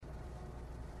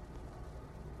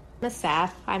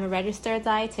Asaf. I'm a registered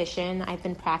dietitian. I've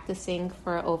been practicing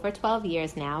for over 12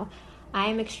 years now. I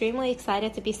am extremely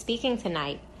excited to be speaking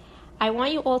tonight. I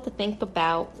want you all to think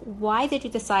about, why did you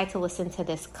decide to listen to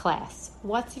this class?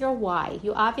 What's your why?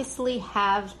 You obviously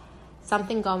have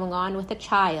something going on with a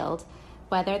child,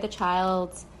 whether the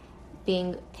child's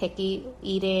being picky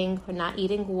eating or not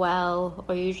eating well,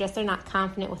 or you just are not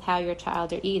confident with how your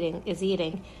child is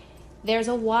eating. There's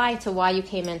a why to why you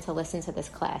came in to listen to this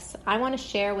class. I want to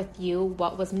share with you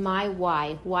what was my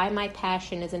why my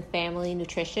passion is in family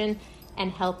nutrition and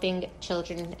helping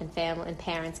children and family and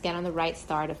parents get on the right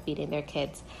start of feeding their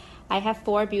kids. I have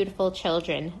 4 beautiful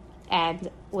children, and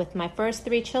with my first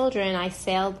 3 children, I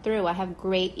sailed through. I have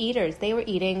great eaters. They were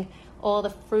eating all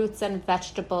the fruits and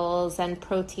vegetables and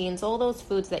proteins, all those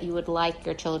foods that you would like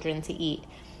your children to eat.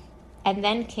 And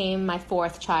then came my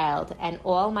 4th child, and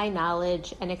all my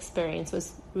knowledge and experience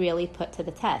was really put to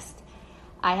the test.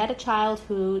 I had a child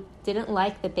who didn't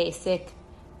like the basic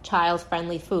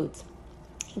child-friendly foods.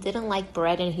 He didn't like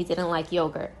bread and he didn't like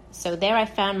yogurt. So there I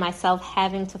found myself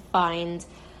having to find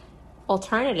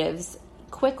alternatives,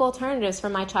 quick alternatives for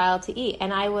my child to eat.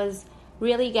 And I was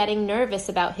really getting nervous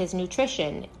about his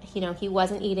nutrition. He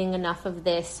wasn't eating enough of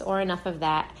this or enough of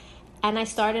that. And I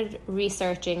started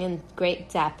researching in great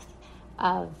depth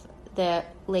of the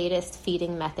latest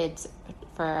feeding methods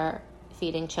for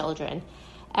feeding children.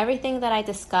 Everything that I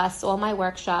discuss, all my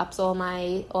workshops, all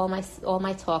my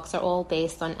talks are all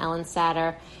based on Ellen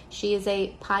Satter. She is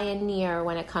a pioneer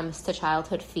when it comes to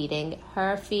childhood feeding.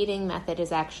 Her feeding method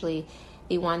is actually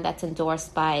the one that's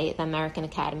endorsed by the American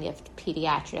Academy of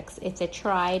Pediatrics. It's a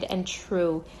tried and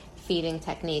true feeding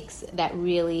techniques that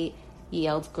really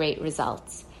yield great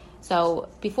results. So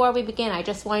before we begin, I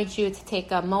just wanted you to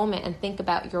take a moment and think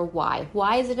about your why.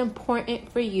 Why is it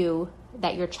important for you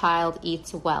that your child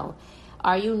eats well?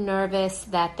 Are you nervous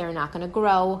that they're not going to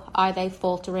grow? Are they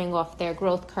faltering off their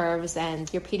growth curves and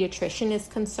your pediatrician is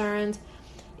concerned?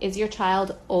 Is your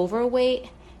child overweight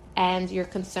and you're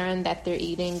concerned that their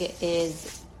eating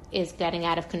is getting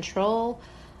out of control?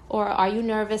 Or are you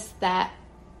nervous that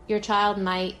your child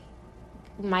might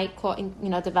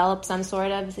develop some sort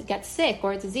of, get sick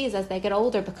or disease as they get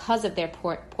older because of their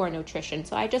poor nutrition?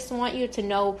 So I just want you to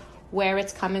know where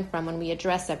it's coming from when we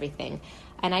address everything.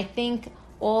 And I think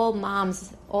all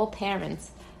moms, all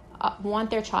parents want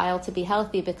their child to be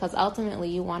healthy, because ultimately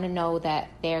you want to know that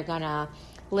they're going to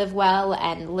live well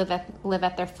and live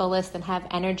at their fullest and have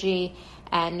energy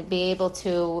and be able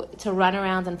to run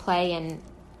around and play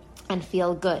and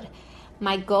feel good.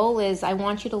 My goal is, I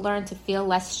want you to learn to feel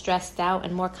less stressed out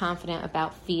and more confident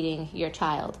about feeding your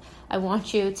child. I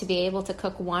want you to be able to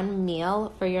cook one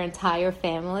meal for your entire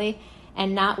family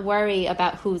and not worry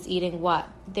about who's eating what.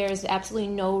 There's absolutely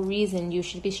no reason you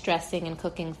should be stressing and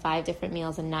cooking 5 different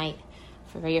meals a night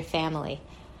for your family.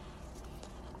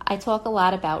 I talk a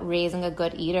lot about raising a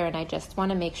good eater, and I just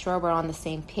want to make sure we're on the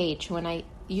same page. When I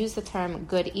use the term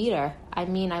good eater, I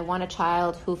mean I want a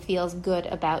child who feels good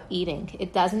about eating.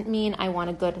 It doesn't mean I want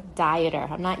a good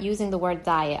dieter. I'm not using the word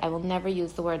diet. I will never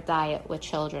use the word diet with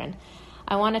children.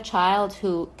 I want a child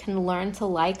who can learn to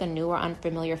like a new or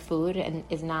unfamiliar food and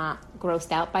is not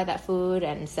grossed out by that food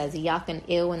and says yuck and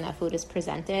ew when that food is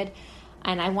presented.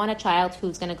 And I want a child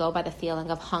who's going to go by the feeling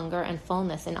of hunger and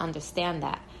fullness and understand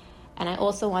that. And I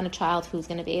also want a child who's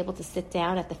going to be able to sit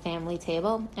down at the family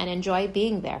table and enjoy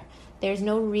being there. There's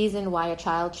no reason why a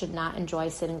child should not enjoy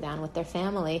sitting down with their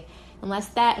family unless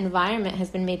that environment has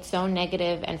been made so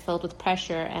negative and filled with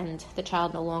pressure and the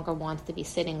child no longer wants to be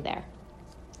sitting there.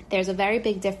 There's a very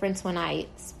big difference when I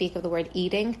speak of the word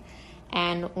eating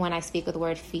and when I speak of the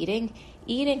word feeding.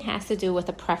 Eating has to do with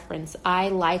a preference. I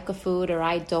like a food or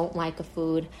I don't like a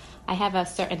food. I have a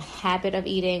certain habit of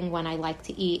eating when I like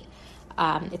to eat.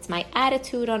 It's my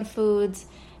attitude on foods,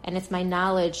 and it's my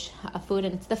knowledge of food,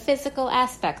 and it's the physical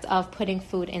aspect of putting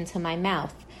food into my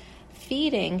mouth.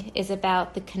 Feeding is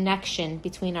about the connection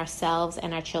between ourselves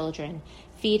and our children.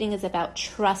 Feeding is about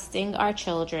trusting our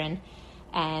children,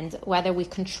 and whether we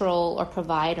control or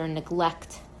provide or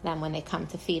neglect them when they come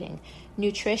to feeding.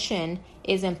 Nutrition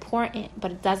is important,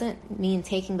 but it doesn't mean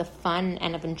taking the fun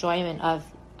and of enjoyment of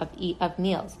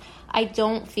meals. I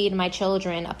don't feed my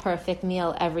children a perfect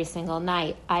meal every single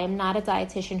night. I am not a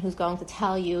dietitian who's going to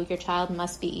tell you your child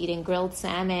must be eating grilled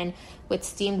salmon with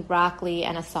steamed broccoli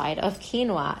and a side of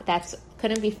quinoa. That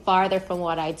couldn't be farther from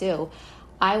what I do.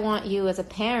 I want you as a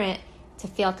parent to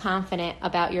feel confident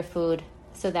about your food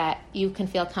so that you can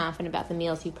feel confident about the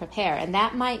meals you prepare. And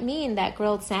that might mean that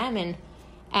grilled salmon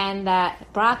and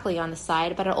that broccoli on the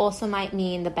side, but it also might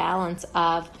mean the balance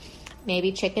of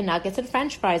maybe chicken nuggets and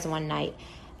French fries one night.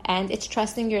 And it's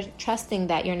trusting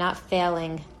that you're not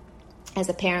failing as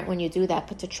a parent when you do that,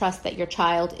 but to trust that your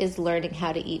child is learning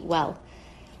how to eat well.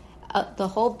 The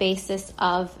whole basis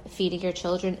of feeding your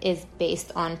children is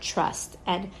based on trust.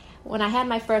 And when I had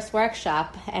my first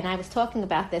workshop and I was talking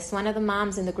about this, one of the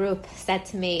moms in the group said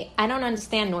to me, "I don't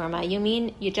understand, Norma. You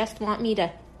mean you just want me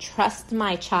to trust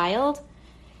my child?"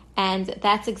 And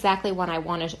that's exactly what I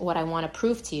want to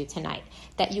prove to you tonight,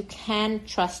 that you can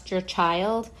trust your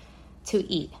child to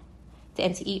eat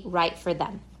and to eat right for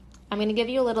them. I'm going to give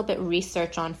you a little bit of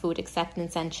research on food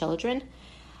acceptance and children.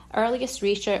 Earliest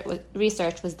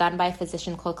research was done by a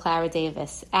physician called Clara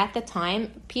Davis. At the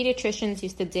time, pediatricians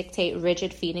used to dictate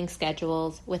rigid feeding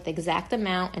schedules with exact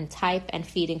amount and type and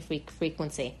feeding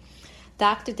frequency.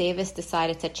 Dr. Davis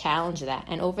decided to challenge that,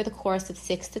 and over the course of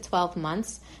 6 to 12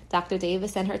 months, Dr.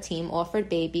 Davis and her team offered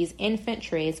babies infant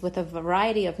trays with a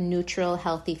variety of neutral,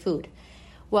 healthy food.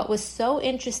 What was so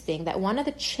interesting that one of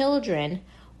the children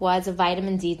was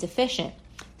vitamin D deficient.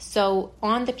 So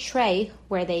on the tray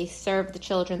where they served the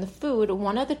children the food,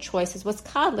 one of the choices was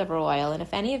cod liver oil. And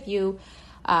if any of you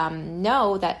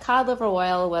know that cod liver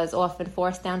oil was often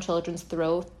forced down children's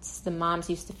throats, the moms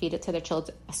used to feed it to their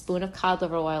children a spoon of cod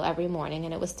liver oil every morning,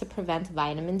 and it was to prevent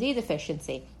vitamin D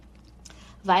deficiency.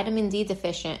 Vitamin D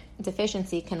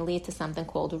deficiency can lead to something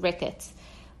called rickets,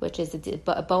 which is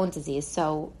a bone disease.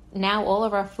 So now all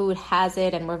of our food has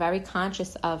it, and we're very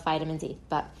conscious of vitamin D.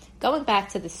 But going back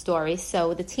to the story,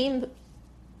 so the team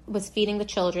was feeding the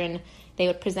children. They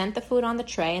would present the food on the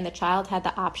tray, and the child had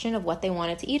the option of what they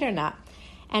wanted to eat or not.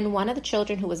 And one of the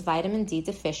children who was vitamin D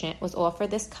deficient was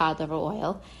offered this cod liver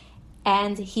oil,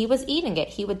 and he was eating it.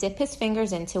 He would dip his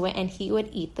fingers into it, and he would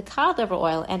eat the cod liver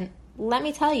oil. And let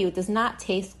me tell you, it does not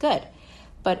taste good.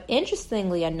 But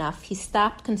interestingly enough, he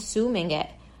stopped consuming it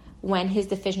when his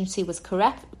deficiency was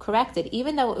corrected.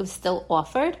 Even though it was still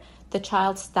offered, the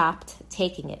child stopped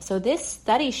taking it. So this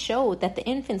study showed that the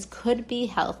infants could be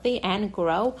healthy and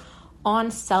grow on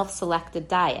self-selected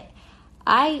diet.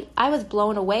 I was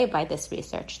blown away by this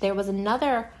research. There was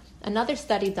another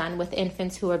study done with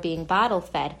infants who are being bottle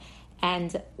fed,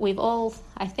 and we've all,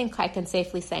 I think I can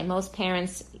safely say, most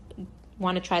parents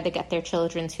want to try to get their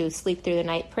children to sleep through the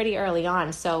night pretty early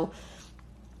on. So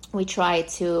we try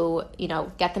to,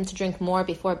 get them to drink more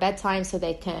before bedtime so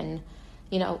they can,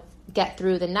 get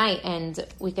through the night and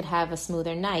we could have a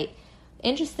smoother night.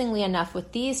 Interestingly enough,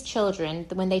 with these children,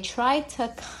 when they tried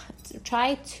to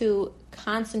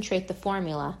concentrate the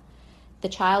formula, the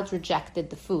child rejected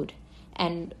the food.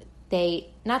 And they,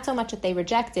 not so much that they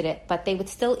rejected it, but they would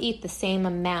still eat the same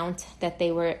amount that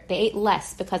they ate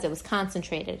less because it was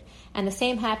concentrated. And the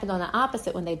same happened on the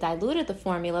opposite. When they diluted the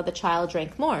formula, the child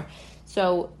drank more.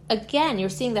 So again, you're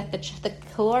seeing that the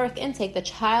caloric intake, the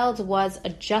child was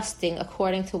adjusting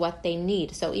according to what they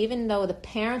need. So even though the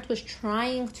parent was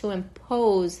trying to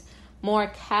impose more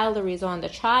calories on the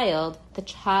child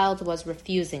was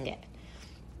refusing it.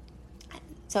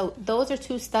 So those are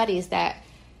two studies that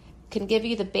can give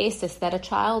you the basis that a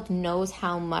child knows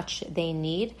how much they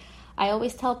need. I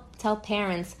always tell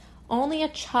parents, only a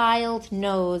child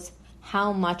knows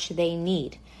how much they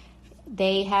need.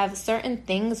 They have certain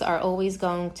things are always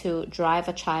going to drive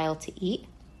a child to eat.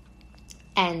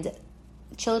 And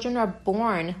children are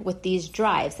born with these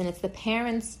drives, and it's the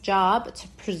parents' job to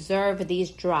preserve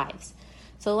these drives.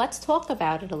 So let's talk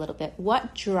about it a little bit.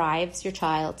 What drives your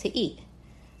child to eat?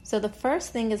 So the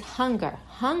first thing is hunger.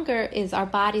 Hunger is our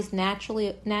body's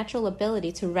natural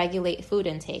ability to regulate food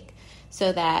intake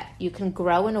so that you can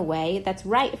grow in a way that's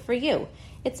right for you.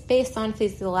 It's based on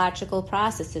physiological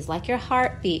processes like your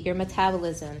heartbeat, your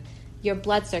metabolism, your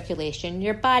blood circulation,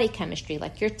 your body chemistry,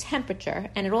 like your temperature,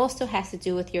 and it also has to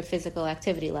do with your physical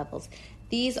activity levels.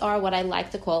 These are what I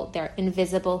like to call their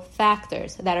invisible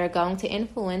factors that are going to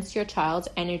influence your child's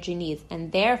energy needs,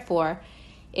 and therefore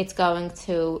it's going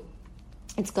to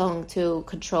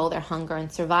control their hunger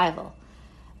and survival.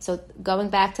 So going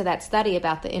back to that study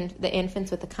about the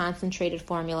infants with the concentrated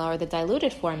formula or the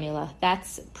diluted formula,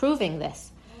 that's proving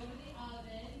this.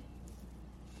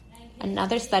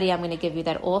 Another study I'm going to give you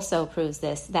that also proves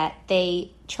this, that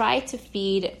they try to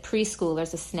feed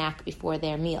preschoolers a snack before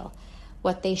their meal.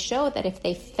 What they showed that if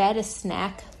they fed a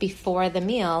snack before the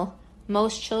meal,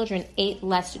 most children ate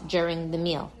less during the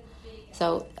meal.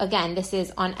 So again, this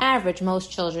is on average,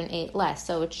 most children ate less.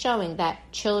 So it's showing that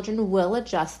children will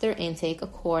adjust their intake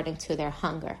according to their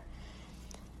hunger.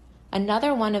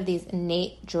 Another one of these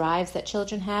innate drives that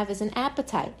children have is an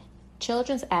appetite.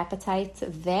 Children's appetites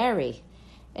vary.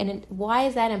 And why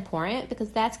is that important? Because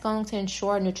that's going to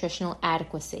ensure nutritional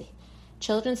adequacy.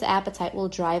 Children's appetite will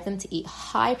drive them to eat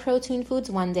high protein foods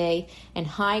one day and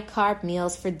high carb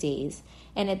meals for days.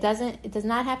 And it does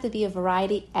not have to be a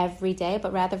variety every day,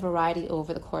 but rather variety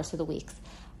over the course of the weeks.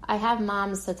 I have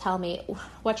moms that tell me,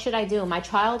 what should I do? My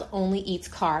child only eats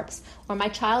carbs, or my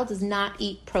child does not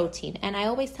eat protein. And I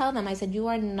always tell them, I said, you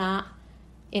are not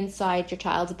inside your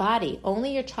child's body.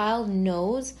 Only your child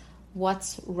knows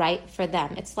what's right for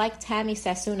them. It's like Tammy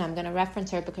Sassoon. I'm going to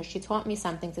reference her because she taught me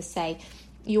something to say,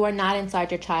 you are not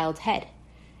inside your child's head.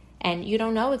 And you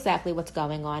don't know exactly what's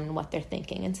going on and what they're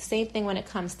thinking. And it's the same thing when it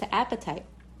comes to appetite.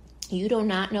 You do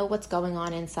not know what's going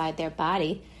on inside their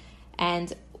body.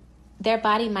 And their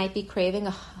body might be craving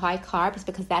a high carbs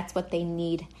because that's what they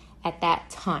need at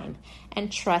that time.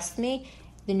 And trust me,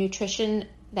 the nutrition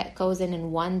that goes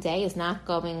in one day is not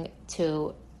going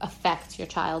to affect your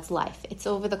child's life. It's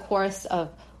over the course of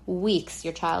weeks,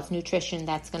 your child's nutrition,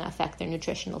 that's going to affect their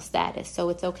nutritional status. So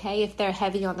it's okay if they're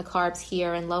heavy on the carbs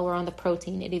here and lower on the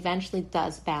protein. It eventually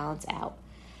does balance out.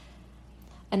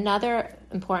 Another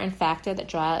important factor that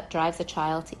drives a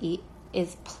child to eat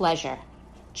is pleasure.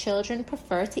 Children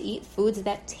prefer to eat foods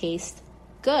that taste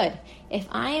good. If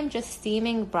I am just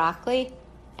steaming broccoli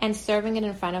and serving it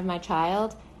in front of my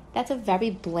child, that's a very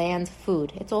bland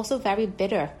food. It's also very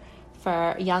bitter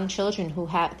for young children who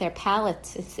have their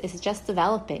palate is just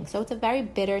developing. So it's a very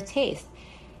bitter taste.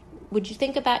 Would you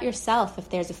think about yourself if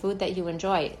there's a food that you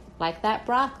enjoy, like that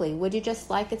broccoli? Would you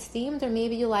just like it steamed, or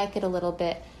maybe you like it a little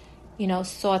bit,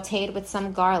 sauteed with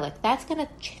some garlic? That's gonna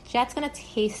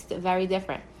taste very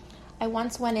different. I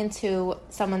once went into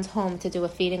someone's home to do a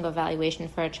feeding evaluation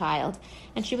for a child,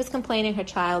 and she was complaining her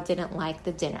child didn't like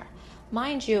the dinner.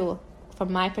 Mind you,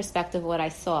 from my perspective, what I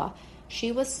saw,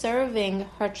 she was serving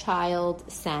her child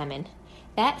salmon.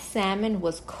 That salmon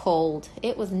was cold.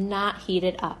 It was not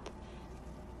heated up.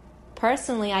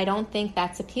 Personally, I don't think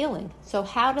that's appealing. So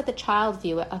how did the child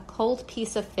view it? A cold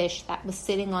piece of fish that was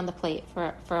sitting on the plate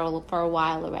for a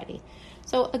while already.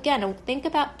 So again, think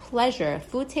about pleasure. If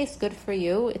food tastes good for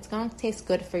you, it's going to taste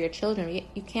good for your children.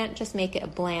 You can't just make it a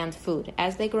bland food.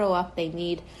 As they grow up, they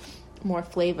need more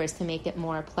flavors to make it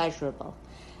more pleasurable.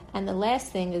 And the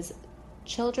last thing is,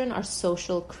 children are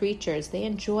social creatures. They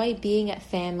enjoy being at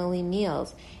family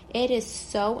meals. It is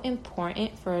so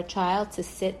important for a child to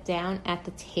sit down at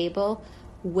the table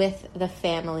with the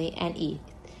family and eat.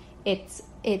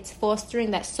 It's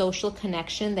fostering that social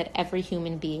connection that every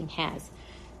human being has.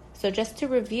 So just to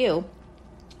review,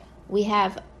 we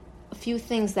have a few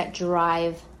things that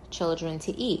drive children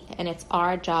to eat, and it's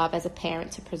our job as a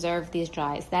parent to preserve these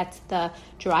drives. That's the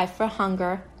drive for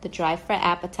hunger, the drive for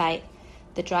appetite,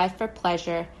 the drive for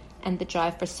pleasure, and the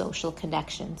drive for social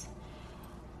connections.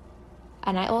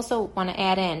 And I also want to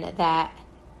add in that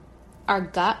our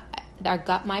gut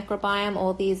microbiome,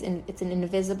 all these, it's an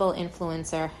invisible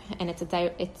influencer, and it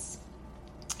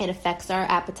affects our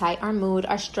appetite, our mood,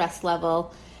 our stress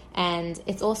level, and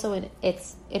it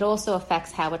also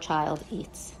affects how a child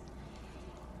eats.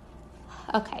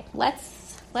 Okay,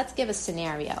 let's give a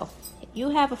scenario.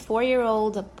 You have a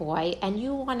 4-year-old boy, and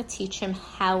you want to teach him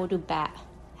how to bat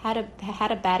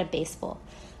a baseball.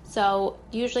 So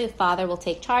usually a father will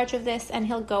take charge of this, and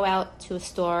he'll go out to a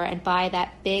store and buy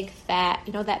that big fat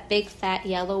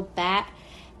yellow bat.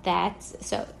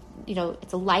 It's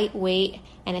a lightweight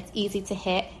and it's easy to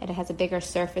hit, and it has a bigger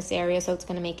surface area, so it's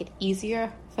going to make it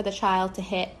easier for the child to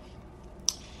hit.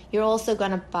 You're not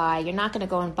going to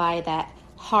go and buy that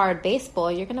hard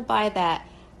baseball. You're going to buy that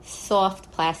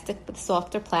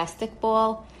softer plastic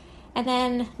ball. And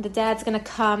then the dad's going to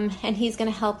come and he's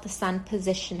going to help the son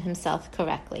position himself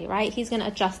correctly, right? He's going to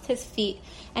adjust his feet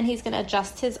and he's going to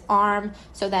adjust his arm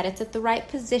so that it's at the right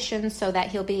position so that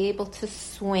he'll be able to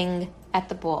swing at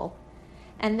the ball.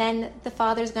 And then the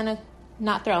father's going to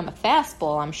not throw him a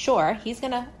fastball, I'm sure. He's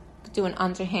going to do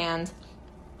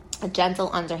a gentle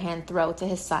underhand throw to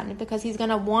his son, because he's going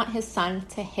to want his son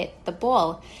to hit the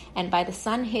ball. And by the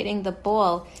son hitting the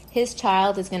ball, his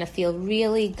child is going to feel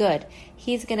really good.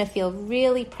 He's going to feel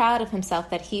really proud of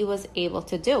himself that he was able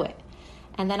to do it.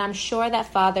 And then I'm sure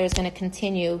that father is going to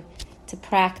continue to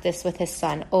practice with his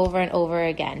son over and over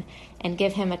again and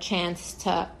give him a chance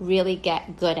to really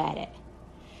get good at it.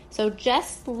 So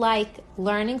just like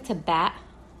learning to bat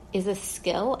is a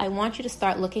skill, I want you to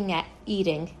start looking at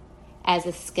eating as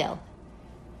a skill.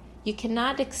 You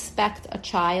cannot expect a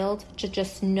child to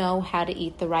just know how to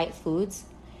eat the right foods.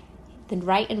 The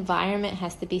right environment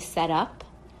has to be set up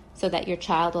so that your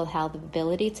child will have the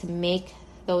ability to make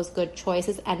those good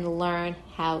choices and learn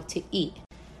how to eat.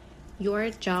 Your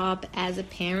job as a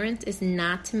parent is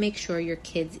not to make sure your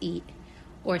kids eat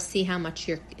or see how much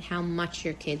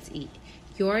your kids eat.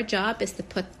 Your job is to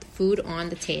put food on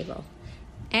the table.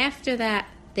 After that,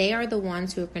 they are the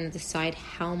ones who are going to decide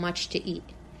how much to eat.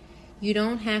 You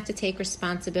don't have to take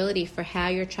responsibility for how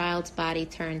your child's body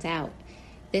turns out.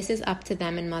 This is up to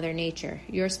them and Mother Nature.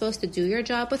 You're supposed to do your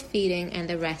job with feeding, and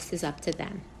the rest is up to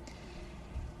them.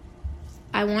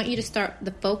 I want you to start,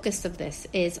 the focus of this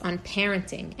is on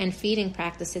parenting and feeding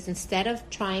practices instead of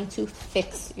trying to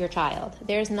fix your child.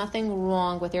 There's nothing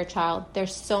wrong with your child.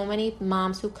 There's so many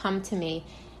moms who come to me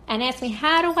and ask me,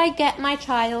 how do I get my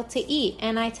child to eat?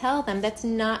 And I tell them that's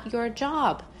not your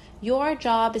job. Your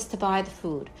job is to buy the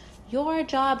food. Your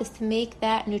job is to make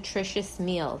that nutritious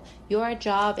meal. Your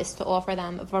job is to offer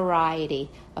them a variety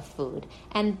of food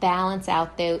and balance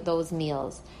out those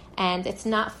meals. And it's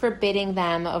not forbidding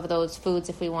them of those foods,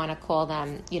 if we want to call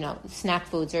them, snack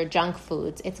foods or junk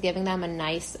foods. It's giving them a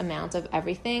nice amount of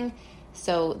everything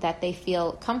so that they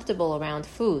feel comfortable around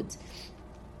foods.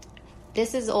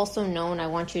 This is also known, I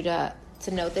want you to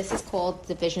know, this is called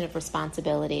division of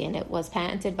responsibility, and it was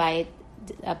patented by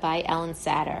Ellen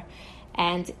Satter.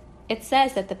 And it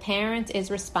says that the parent is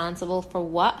responsible for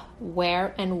what,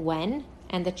 where, and when,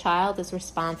 and the child is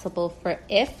responsible for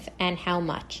if and how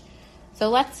much.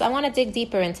 So I want to dig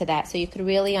deeper into that so you could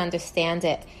really understand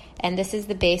it. And this is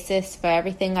the basis for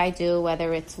everything I do,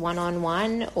 whether it's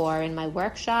one-on-one or in my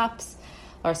workshops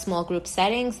or small group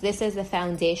settings. This is the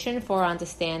foundation for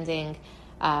understanding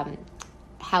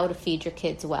how to feed your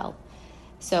kids well.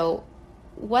 So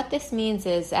what this means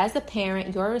is, as a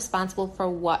parent, you're responsible for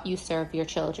what you serve your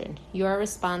children. You're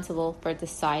responsible for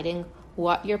deciding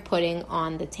what you're putting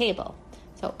on the table.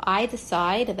 So I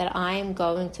decide that I'm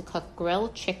going to cook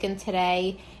grilled chicken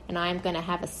today, and I'm going to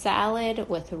have a salad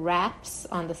with wraps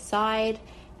on the side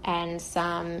and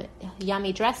some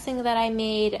yummy dressing that I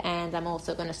made, and I'm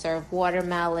also going to serve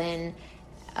watermelon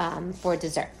for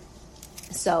dessert.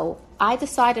 So I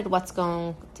decided what's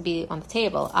going to be on the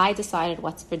table. I decided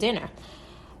what's for dinner.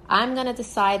 I'm going to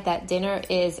decide that dinner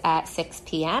is at 6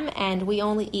 p.m. and we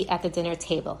only eat at the dinner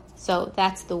table. So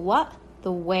that's the what,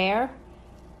 the where,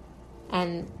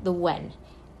 and the when.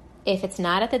 If it's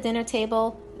not at the dinner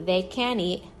table, they can't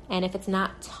eat. And if it's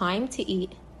not time to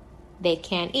eat, they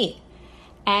can't eat.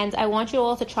 And I want you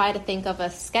all to try to think of a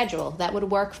schedule that would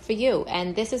work for you.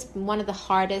 And this is one of the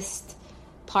hardest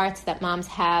parts that moms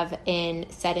have in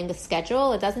setting a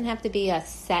schedule. It doesn't have to be a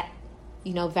set,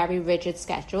 very rigid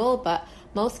schedule, but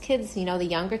most kids, the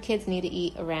younger kids need to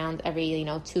eat around every,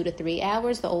 2 to 3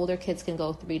 hours. The older kids can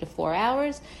go 3 to 4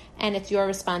 hours. And it's your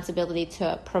responsibility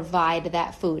to provide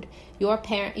that food. Your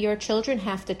children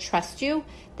have to trust you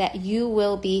that you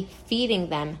will be feeding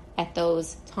them at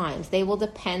those times. They will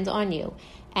depend on you.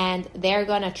 And they're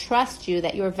going to trust you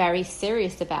that you're very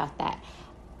serious about that.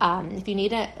 If you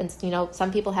need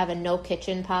some people have a no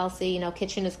kitchen policy,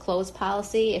 kitchen is closed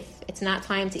policy. If it's not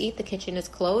time to eat, the kitchen is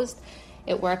closed.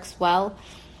 It works well.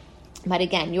 But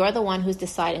again, you're the one who's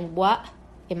deciding what.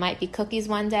 It might be cookies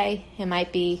one day. It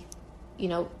might be,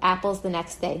 apples the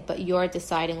next day. But you're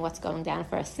deciding what's going down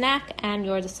for a snack, and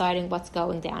you're deciding what's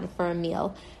going down for a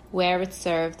meal, where it's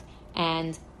served,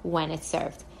 and when it's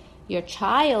served. Your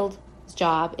child's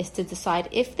job is to decide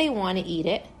if they want to eat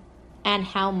it and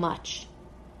how much.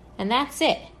 And that's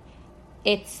it.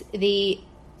 It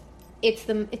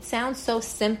sounds so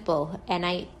simple,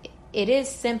 and it is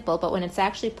simple, but when it's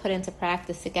actually put into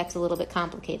practice, it gets a little bit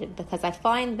complicated, because I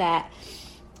find that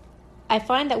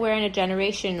we're in a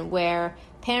generation where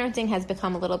parenting has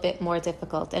become a little bit more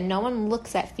difficult, and no one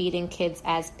looks at feeding kids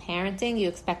as parenting. You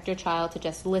expect your child to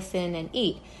just listen and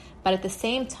eat. But at the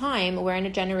same time, we're in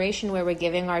a generation where we're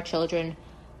giving our children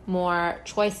more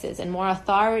choices and more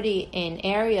authority in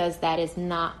areas that is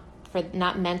not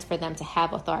meant for them to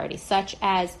have authority, such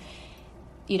as,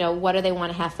 what do they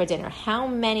want to have for dinner? How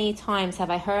many times have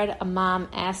I heard a mom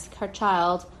ask her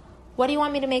child, what do you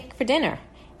want me to make for dinner?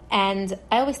 And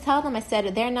I always tell them, I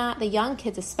said, they're not, the young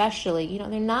kids especially,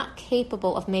 they're not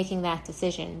capable of making that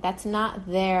decision. That's not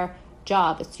their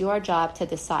job. It's your job to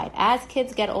decide. As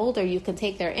kids get older, you can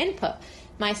take their input.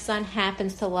 My son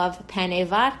happens to love penne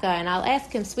vodka, and I'll ask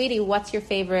him, sweetie, what's your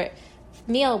favorite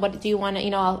meal? What do you want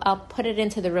to, I'll put it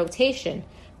into the rotation.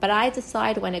 But I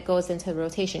decide when it goes into the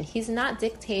rotation. He's not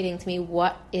dictating to me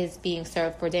what is being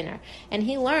served for dinner. And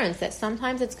he learns that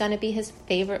sometimes it's going to be his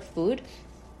favorite food,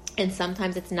 and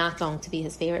sometimes it's not going to be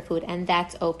his favorite food, and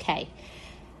that's okay.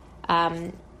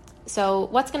 So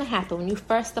what's going to happen when you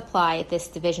first apply this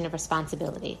division of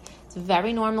responsibility? It's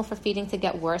very normal for feeding to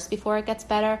get worse before it gets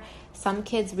better. Some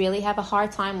kids really have a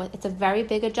hard time with it. It's a very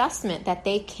big adjustment that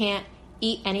they can't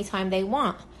eat anytime they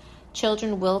want.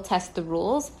 Children will test the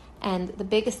rules, and the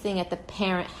biggest thing is the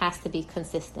parent has to be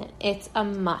consistent. It's a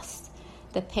must.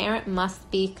 The parent must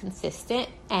be consistent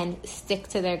and stick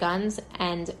to their guns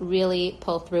and really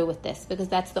pull through with this, because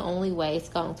that's the only way it's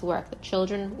going to work. The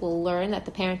children will learn that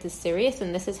the parent is serious,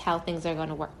 and this is how things are going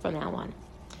to work from now on.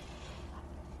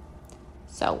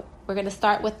 So we're going to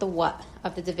start with the what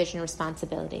of the division of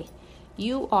responsibility.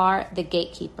 You are the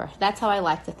gatekeeper. That's how I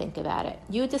like to think about it.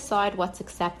 You decide what's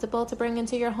acceptable to bring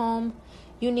into your home.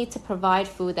 You need to provide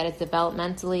food that is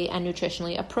developmentally and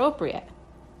nutritionally appropriate.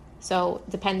 So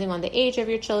depending on the age of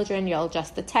your children, you'll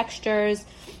adjust the textures.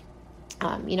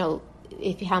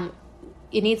 If you have,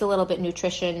 it needs a little bit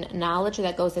nutrition knowledge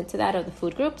that goes into that of the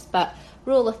food groups. But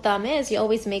rule of thumb is you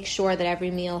always make sure that every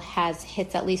meal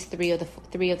hits at least three of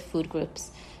the food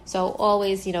groups. So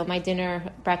always, my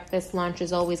dinner, breakfast, lunch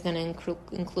is always going to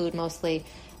include mostly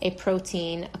a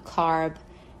protein, a carb,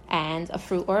 and a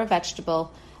fruit or a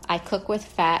vegetable. I cook with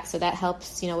fat, so that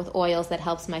helps, with oils, that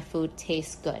helps my food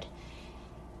taste good.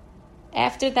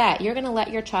 After that, you're going to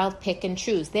let your child pick and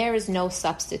choose. There is no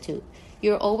substitute.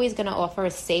 You're always going to offer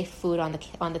a safe food on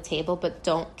the table, but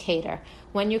don't cater.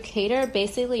 When you cater,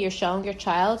 basically you're showing your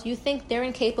child you think they're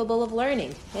incapable of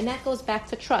learning. And that goes back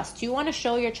to trust. You want to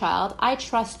show your child, I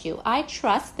trust you. I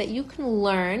trust that you can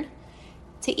learn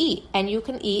to eat, and you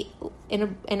can eat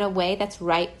in a way that's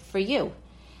right for you.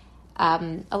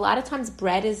 A lot of times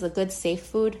bread is a good safe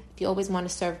food if you always want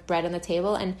to serve bread on the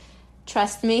table. And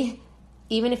trust me,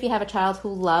 even if you have a child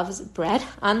who loves bread,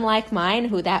 unlike mine,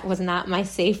 who that was not my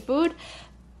safe food,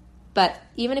 but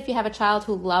even if you have a child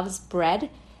who loves bread,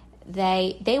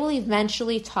 they will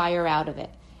eventually tire out of it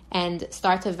and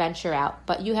start to venture out.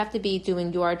 But you have to be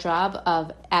doing your job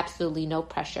of absolutely no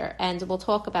pressure. And we'll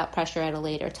talk about pressure at a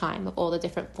later time, of all the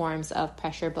different forms of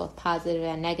pressure, both positive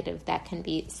and negative, that can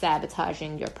be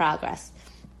sabotaging your progress.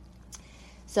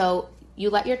 So you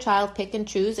let your child pick and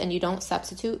choose, and you don't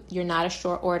substitute. You're not a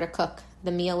short order cook.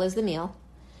 The meal is the meal.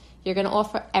 You're going to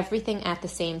offer everything at the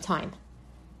same time.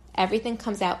 Everything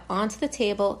comes out onto the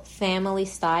table, family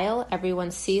style. Everyone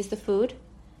sees the food.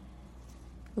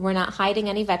 We're not hiding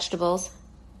any vegetables.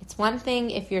 It's one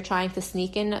thing if you're trying to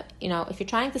sneak in,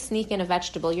 a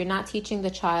vegetable, you're not teaching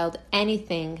the child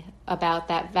anything about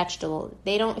that vegetable.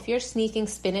 If you're sneaking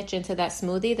spinach into that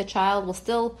smoothie, the child will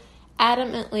still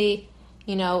adamantly,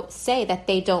 say that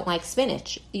they don't like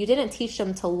spinach. You didn't teach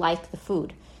them to like the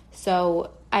food.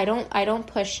 So I don't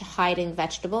push hiding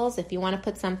vegetables. If you want to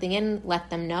put something in, let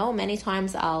them know. Many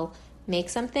times I'll make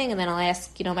something and then I'll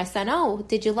ask, my son, oh,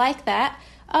 did you like that?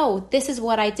 Oh, this is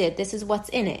what I did. This is what's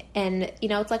in it. And,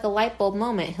 it's like a light bulb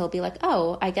moment. He'll be like,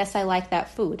 oh, I guess I like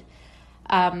that food.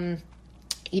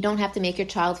 You don't have to make your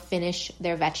child finish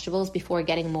their vegetables before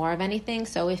getting more of anything.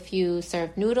 So if you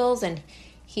serve noodles and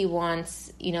he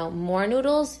wants, more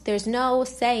noodles, there's no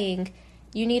saying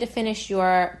you need to finish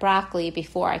your broccoli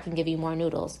before I can give you more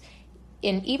noodles.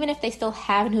 And even if they still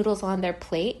have noodles on their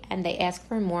plate and they ask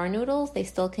for more noodles, they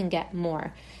still can get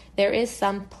more. There is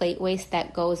some plate waste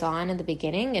that goes on in the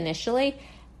beginning initially,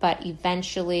 but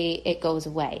eventually it goes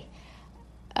away.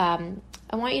 I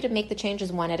want you to make the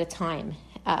changes one at a time.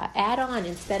 Add on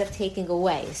instead of taking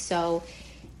away. So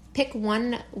pick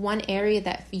one area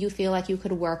that you feel like you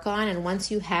could work on, and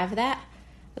once you have that,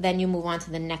 then you move on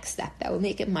to the next step. That will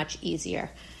make it much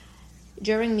easier.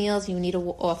 During meals, you need to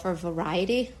offer a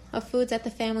variety of foods at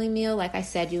the family meal. Like I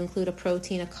said, you include a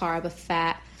protein, a carb, a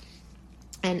fat.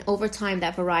 And over time,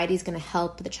 that variety is going to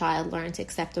help the child learn to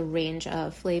accept a range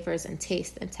of flavors and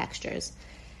tastes and textures.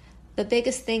 The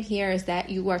biggest thing here is that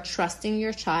you are trusting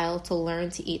your child to learn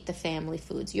to eat the family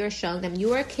foods. You're showing them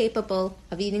you are capable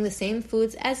of eating the same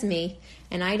foods as me,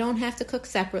 and I don't have to cook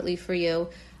separately for you.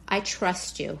 I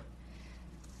trust you.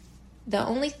 The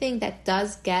only thing that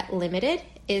does get limited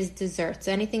is desserts.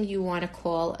 Anything you want to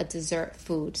call a dessert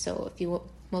food. So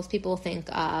most people think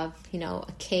of, a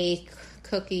cake,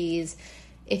 cookies.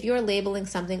 If you're labeling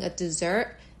something a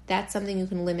dessert, that's something you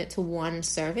can limit to one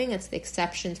serving. It's the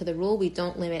exception to the rule. We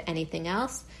don't limit anything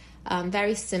else.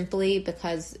 Very simply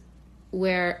because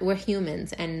we're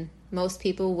humans, and most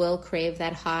people will crave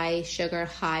that high sugar,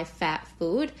 high fat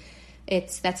food.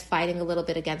 That's fighting a little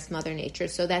bit against Mother Nature.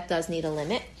 So that does need a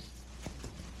limit.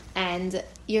 And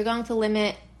you're going to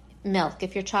limit milk.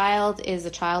 If your child is a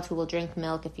child who will drink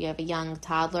milk, if you have a young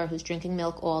toddler who's drinking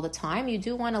milk all the time, you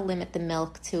do want to limit the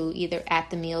milk to either at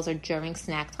the meals or during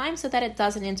snack time so that it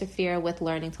doesn't interfere with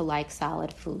learning to like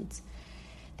solid foods.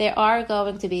 There are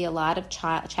going to be a lot of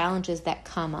challenges that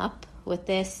come up with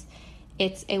this.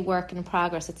 It's a work in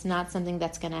progress. It's not something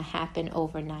that's going to happen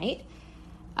overnight,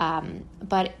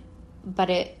 but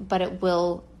it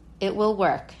will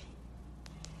work.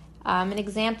 An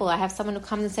example, I have someone who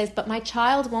comes and says, but my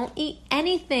child won't eat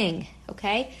anything,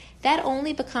 okay? That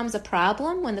only becomes a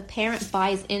problem when the parent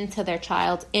buys into their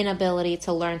child's inability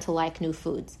to learn to like new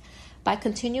foods. By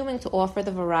continuing to offer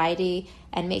the variety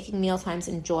and making mealtimes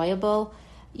enjoyable,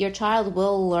 your child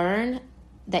will learn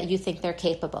that you think they're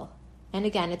capable. And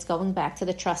again, it's going back to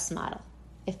the trust model.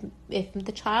 If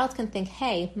the child can think,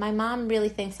 hey, my mom really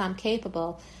thinks I'm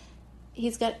capable,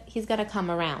 he's going to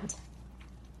come around.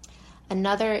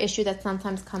 Another issue that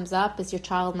sometimes comes up is your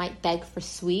child might beg for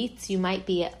sweets. You might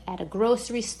be at a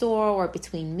grocery store or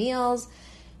between meals.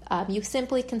 You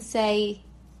simply can say,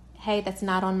 hey, that's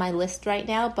not on my list right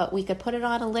now, but we could put it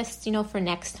on a list, for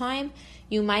next time.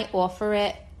 You might offer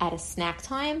it at a snack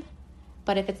time,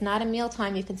 but if it's not a meal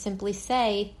time, you can simply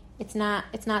say, it's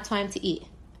not time to eat.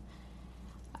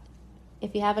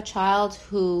 If you have a child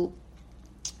who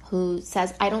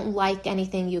says, I don't like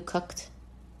anything you cooked,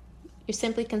 you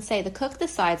simply can say, the cook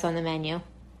decides on the menu.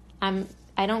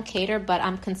 I don't cater, but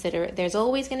I'm considerate. There's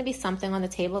always going to be something on the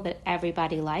table that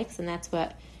everybody likes, and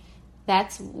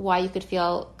that's why you could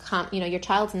feel, your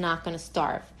child's not going to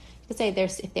starve. You could say,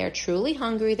 if they're truly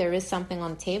hungry, there is something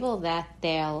on the table that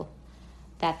they'll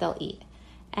eat.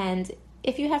 And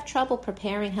if you have trouble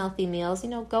preparing healthy meals,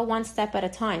 go one step at a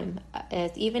time.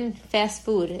 Even fast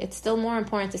food, it's still more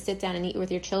important to sit down and eat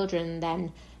with your children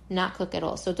than not cook at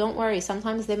all. So don't worry.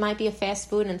 Sometimes there might be a fast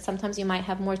food, and sometimes you might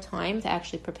have more time to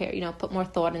actually prepare, put more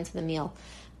thought into the meal.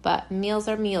 But meals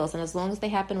are meals, and as long as they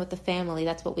happen with the family,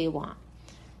 that's what we want.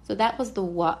 So that was the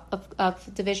what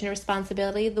of division of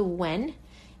responsibility. The when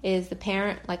is the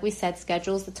parent, like we said,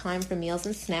 schedules the time for meals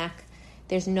and snack.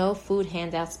 There's no food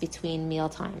handouts between meal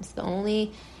times. The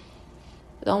only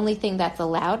thing that's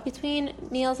allowed between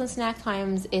meals and snack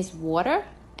times is water.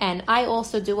 And I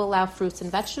also do allow fruits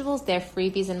and vegetables. They're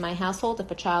freebies in my household. If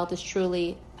a child is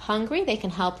truly hungry, they can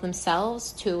help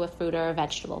themselves to a fruit or a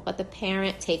vegetable. But the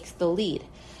parent takes the lead.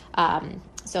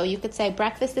 So you could say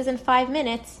breakfast is in 5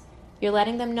 minutes. You're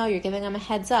letting them know, you're giving them a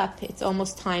heads up. It's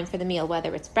almost time for the meal,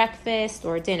 whether it's breakfast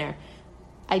or dinner.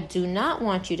 I do not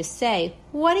want you to say,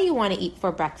 what do you want to eat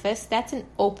for breakfast? That's an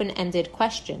open-ended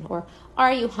question. Or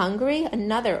are you hungry?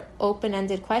 Another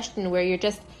open-ended question where you're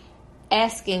just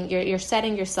asking, you're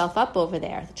setting yourself up over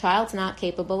there. The child's not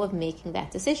capable of making that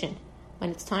decision.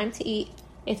 When it's time to eat,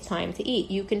 it's time to eat.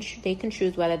 They can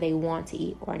choose whether they want to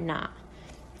eat or not.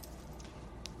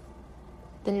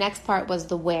 The next part was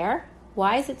the where.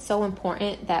 Why is it so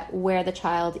important that where the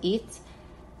child eats?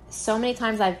 So many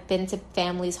times I've been to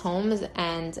families' homes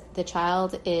and the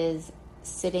child is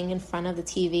sitting in front of the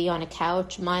TV on a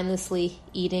couch, mindlessly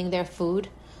eating their food,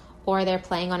 or they're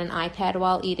playing on an iPad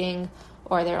while eating,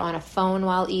 or they're on a phone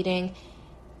while eating.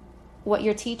 What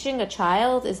you're teaching a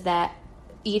child is that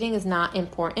eating is not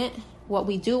important. What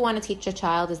we do want to teach a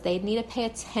child is they need to pay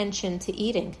attention to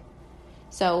eating.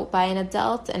 So by the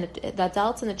adults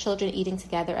and the children eating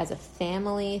together as a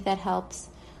family, that helps.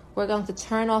 We're going to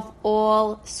turn off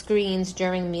all screens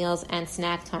during meals and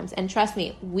snack times. And trust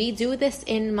me, we do this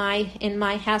in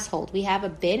my household. We have a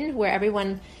bin where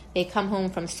everyone, they come home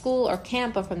from school or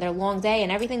camp or from their long day,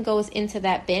 and everything goes into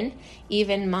that bin,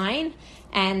 even mine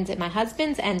and my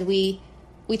husband's, and we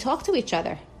talk to each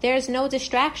other. There's no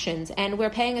distractions, and we're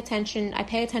paying attention. I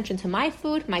pay attention to my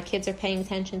food. My kids are paying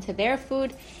attention to their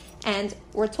food, and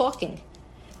we're talking.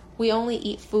 We only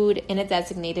eat food in a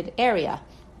designated area.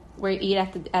 We eat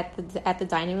at the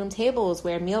dining room tables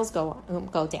where meals go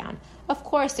down. Of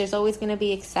course, there's always going to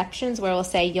be exceptions where we'll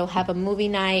say you'll have a movie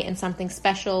night and something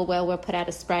special where we'll put out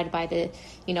a spread by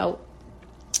in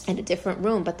a different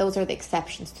room. But those are the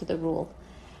exceptions to the rule.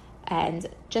 And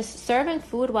just serving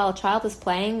food while a child is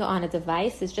playing on a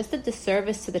device is just a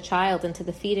disservice to the child and to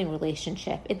the feeding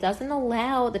relationship. It doesn't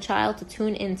allow the child to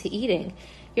tune into eating.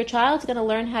 Your child's going to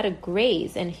learn how to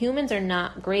graze, and humans are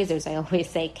not grazers, I always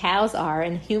say. Cows are,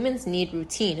 and humans need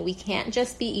routine. We can't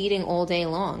just be eating all day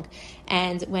long.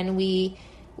 And when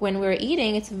we're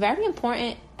eating, it's very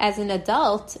important as an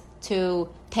adult to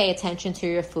pay attention to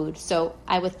your food. So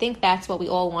I would think that's what we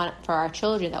all want for our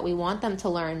children, that we want them to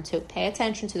learn to pay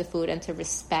attention to the food and to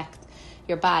respect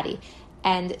your body.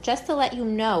 And just to let you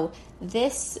know,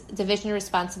 this division of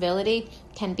responsibility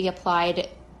can be applied,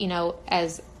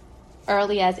 as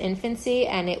early as infancy,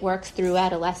 and it works through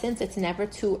adolescence. It's never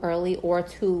too early or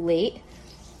too late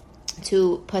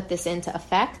to put this into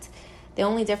effect. The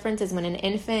only difference is when an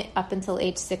infant up until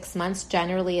age 6 months,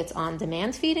 generally it's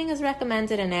on-demand feeding is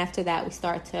recommended, and after that we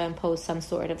start to impose some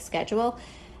sort of schedule.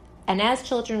 And as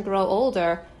children grow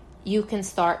older, you can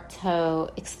start to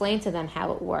explain to them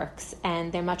how it works,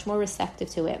 and they're much more receptive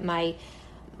to it.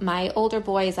 My older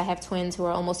boys, I have twins who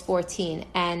are almost 14,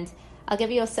 and I'll give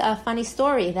you a funny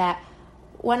story that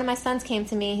one of my sons came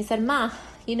to me. He said, "Ma,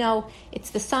 it's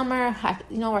the summer.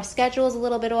 Our schedule's a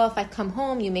little bit off. I come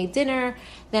home, you made dinner.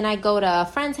 Then I go to a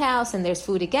friend's house and there's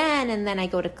food again. And then I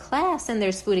go to class and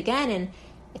there's food again. And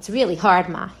it's really hard,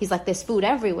 Ma." He's like, "There's food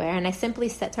everywhere." And I simply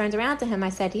turned around to him.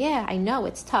 I said, "Yeah, I know,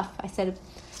 it's tough." I said,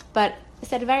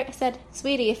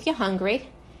 "Sweetie, if you're hungry,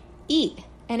 eat.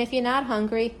 And if you're not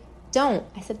hungry, don't."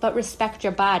 I said, "But respect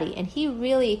your body." And he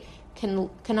really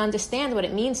can understand what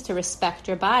it means to respect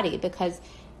your body, because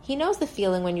he knows the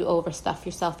feeling when you overstuff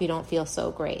yourself, you don't feel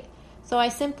so great. So I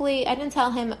didn't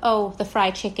tell him, "Oh, the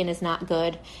fried chicken is not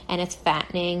good and it's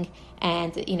fattening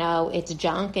and, it's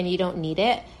junk and you don't need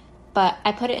it." But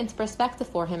I put it into perspective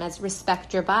for him as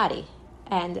respect your body.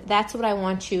 And that's what I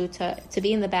want you to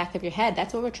be in the back of your head.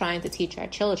 That's what we're trying to teach our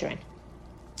children.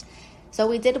 So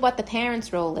we did what the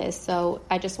parent's role is. So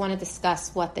I just want to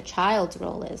discuss what the child's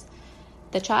role is.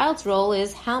 The child's role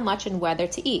is how much and whether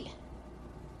to eat.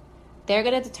 They're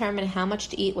going to determine how much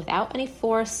to eat without any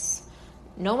force,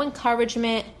 no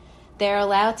encouragement. They're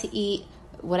allowed to eat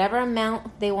whatever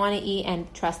amount they want to eat.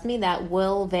 And trust me, that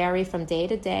will vary from day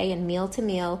to day and meal to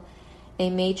meal. They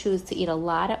may choose to eat a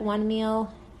lot at one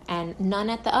meal and none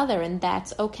at the other, and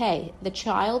that's okay. The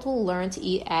child will learn to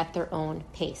eat at their own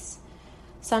pace.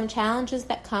 Some challenges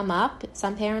that come up,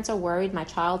 some parents are worried my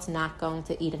child's not going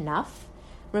to eat enough.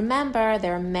 Remember,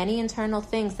 there are many internal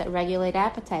things that regulate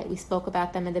appetite. We spoke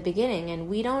about them in the beginning, and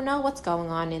we don't know what's going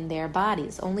on in their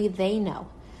bodies. Only they know.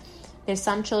 There's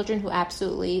some children who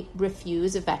absolutely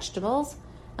refuse vegetables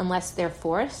unless they're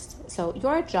forced. So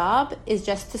your job is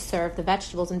just to serve the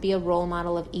vegetables and be a role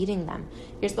model of eating them.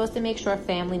 You're supposed to make sure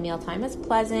family mealtime is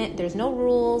pleasant. There's no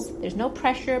rules. There's no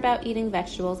pressure about eating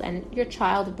vegetables, and your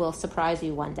child will surprise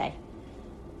you one day.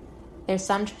 There's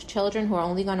some children who are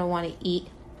only going to want to eat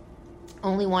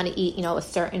a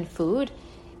certain food.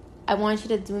 We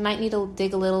might need to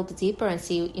dig a little deeper and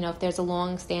see, if there's a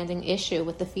long-standing issue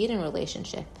with the feeding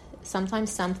relationship.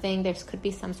 Sometimes there could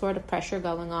be some sort of pressure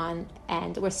going on,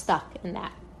 and we're stuck in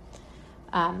that.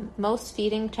 Most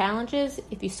feeding challenges,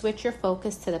 if you switch your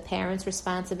focus to the parent's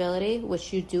responsibility,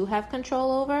 which you do have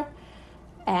control over,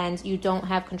 and you don't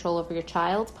have control over your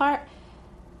child's part,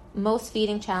 most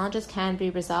feeding challenges can be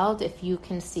resolved if you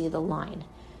can see the line.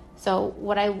 So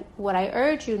what I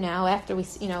urge you now, after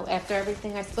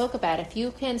everything I spoke about, if you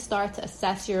can start to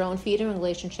assess your own feeding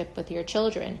relationship with your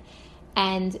children,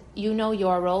 and you know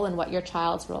your role and what your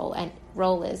child's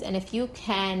role is, and if you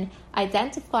can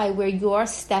identify where you're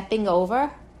stepping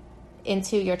over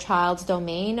into your child's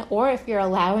domain, or if you're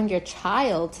allowing your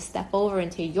child to step over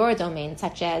into your domain,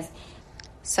 such as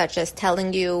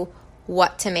telling you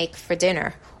what to make for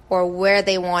dinner, or where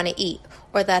they want to eat,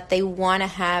 or that they want to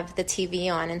have the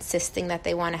TV on, insisting that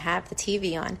they want to have the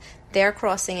TV on, they're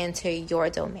crossing into your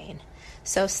domain.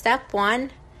 So step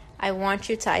one, I want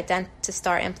you to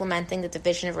start implementing the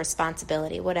division of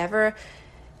responsibility, whatever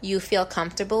you feel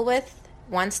comfortable with,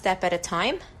 one step at a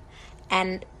time.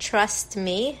 And trust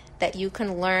me that you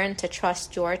can learn to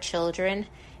trust your children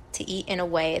to eat in a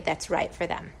way that's right for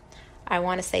them. I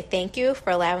want to say thank you for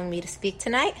allowing me to speak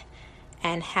tonight,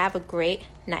 and have a great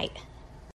night.